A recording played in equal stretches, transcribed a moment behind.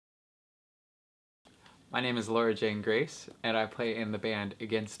My name is Laura Jane Grace, and I play in the band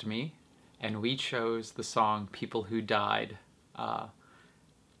Against Me, and we chose the song People Who Died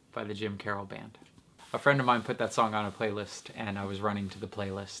by the Jim Carroll Band. A friend of mine put that song on a playlist, and I was running to the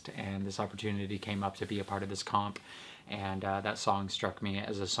playlist, and this opportunity came up to be a part of this comp, and that song struck me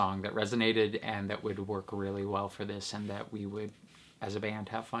as a song that resonated and that would work really well for this, and that we would, as a band,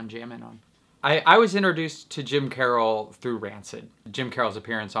 have fun jamming on. I was introduced to Jim Carroll through Rancid. Jim Carroll's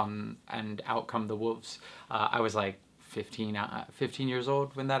appearance on And Out Come the Wolves. I was like 15 years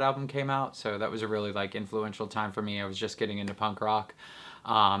old when that album came out, so that was a really influential time for me. I was just getting into punk rock.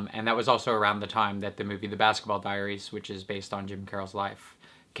 And that was also around the time that the movie The Basketball Diaries, which is based on Jim Carroll's life,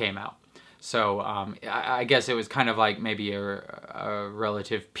 came out. So I guess it was kind of like maybe a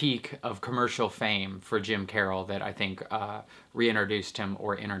relative peak of commercial fame for Jim Carroll that I think reintroduced him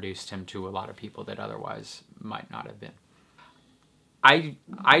or introduced him to a lot of people that otherwise might not have been.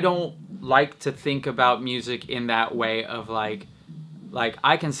 I don't like to think about music in that way of like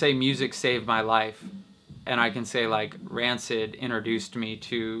I can say music saved my life, and I can say Rancid introduced me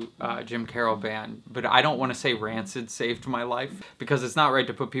to Jim Carroll Band, but I don't want to say Rancid saved my life, because it's not right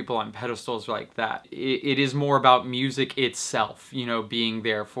to put people on pedestals like that. It is more about music itself, you know, being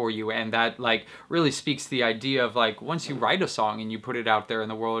there for you, and that really speaks to the idea of once you write a song and you put it out there in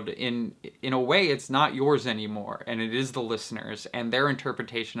the world, in a way it's not yours anymore, and it is the listeners, and their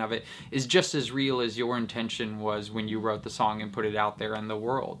interpretation of it is just as real as your intention was when you wrote the song and put it out there in the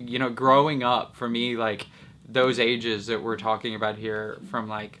world. You know, growing up for me, those ages that we're talking about here,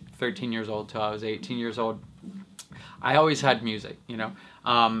 from 13 years old till I was 18 years old, I always had music, you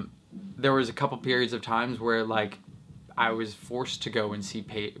know. There was a couple periods of times where I was forced to go and see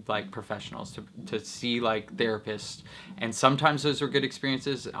professionals, to see therapists, and sometimes those were good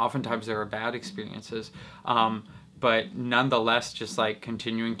experiences, oftentimes they were bad experiences, but nonetheless, just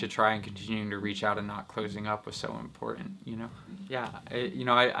continuing to try and continuing to reach out and not closing up was so important, you know? Yeah,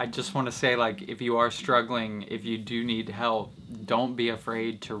 I just want to say, if you are struggling, if you do need help, don't be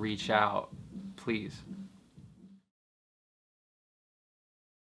afraid to reach out, please.